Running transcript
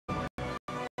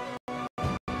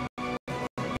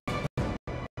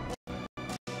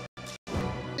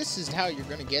this is how you're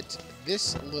going to get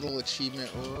this little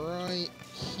achievement right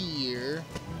here.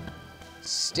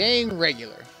 Staying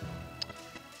regular.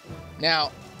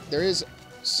 Now, there is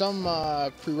some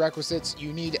prerequisites.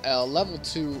 You need a level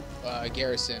 2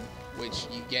 garrison, which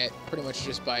you get pretty much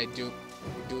just by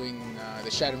doing the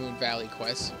Shadowmoon Valley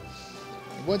quest.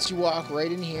 And once you walk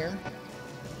right in here,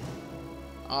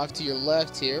 off to your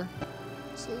left here,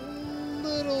 it's a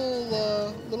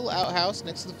little outhouse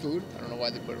next to the food. I don't know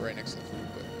why they put it right next to the food,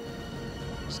 but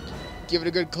just give it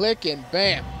a good click and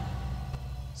bam,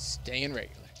 staying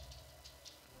regular.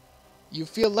 You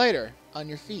feel lighter on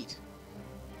your feet.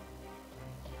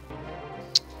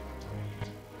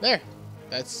 There.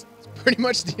 That's pretty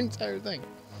much the entire thing.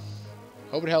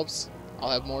 Hope it helps.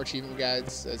 I'll have more achievement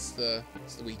guides as the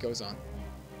week goes on.